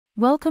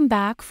Welcome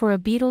back for a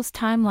Beatles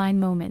Timeline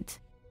Moment.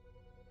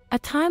 A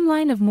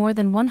timeline of more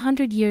than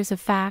 100 years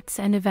of facts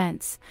and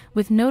events,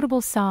 with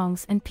notable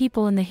songs and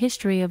people in the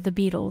history of the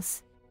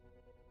Beatles.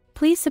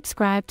 Please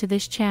subscribe to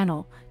this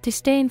channel to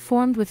stay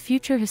informed with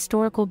future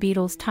historical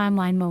Beatles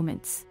Timeline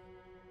moments.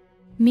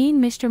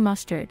 Mean Mr.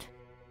 Mustard.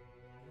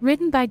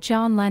 Written by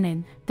John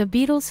Lennon, the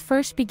Beatles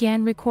first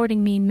began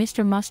recording Mean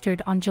Mr.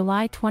 Mustard on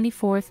July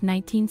 24,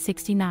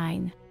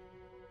 1969.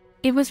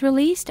 It was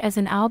released as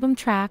an album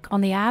track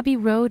on the Abbey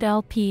Road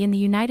LP in the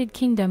United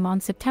Kingdom on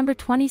September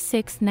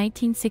 26,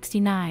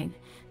 1969,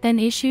 then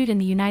issued in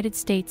the United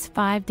States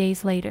 5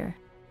 days later.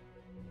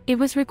 It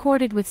was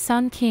recorded with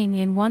Sun King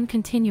in one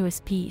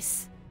continuous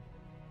piece.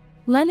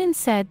 Lennon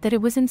said that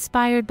it was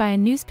inspired by a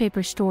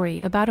newspaper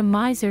story about a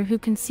miser who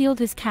concealed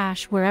his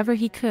cash wherever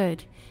he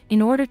could,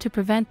 in order to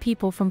prevent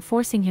people from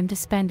forcing him to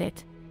spend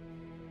it.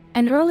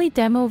 An early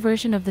demo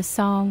version of the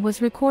song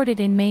was recorded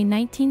in May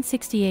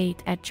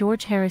 1968 at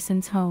George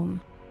Harrison's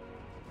home.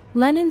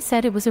 Lennon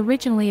said it was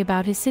originally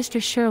about his sister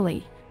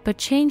Shirley, but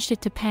changed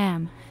it to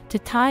Pam, to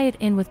tie it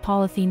in with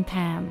Polythene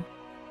Pam.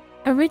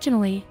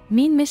 Originally,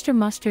 Mean Mr.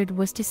 Mustard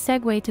was to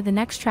segue to the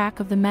next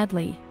track of the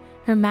medley,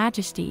 Her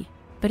Majesty,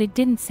 but it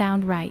didn't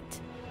sound right.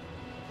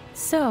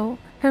 So,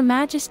 Her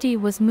Majesty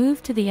was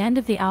moved to the end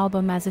of the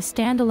album as a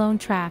standalone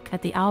track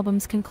at the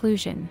album's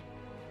conclusion.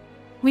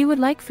 We would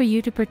like for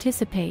you to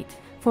participate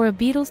for a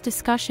Beatles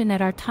discussion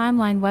at our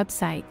timeline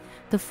website,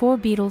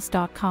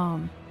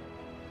 the4beatles.com.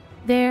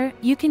 There,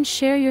 you can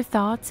share your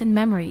thoughts and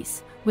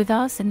memories with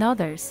us and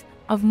others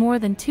of more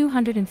than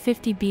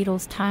 250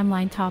 Beatles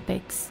timeline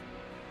topics.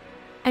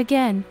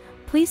 Again,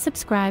 please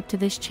subscribe to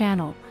this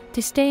channel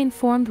to stay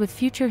informed with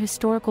future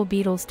historical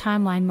Beatles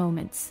timeline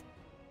moments.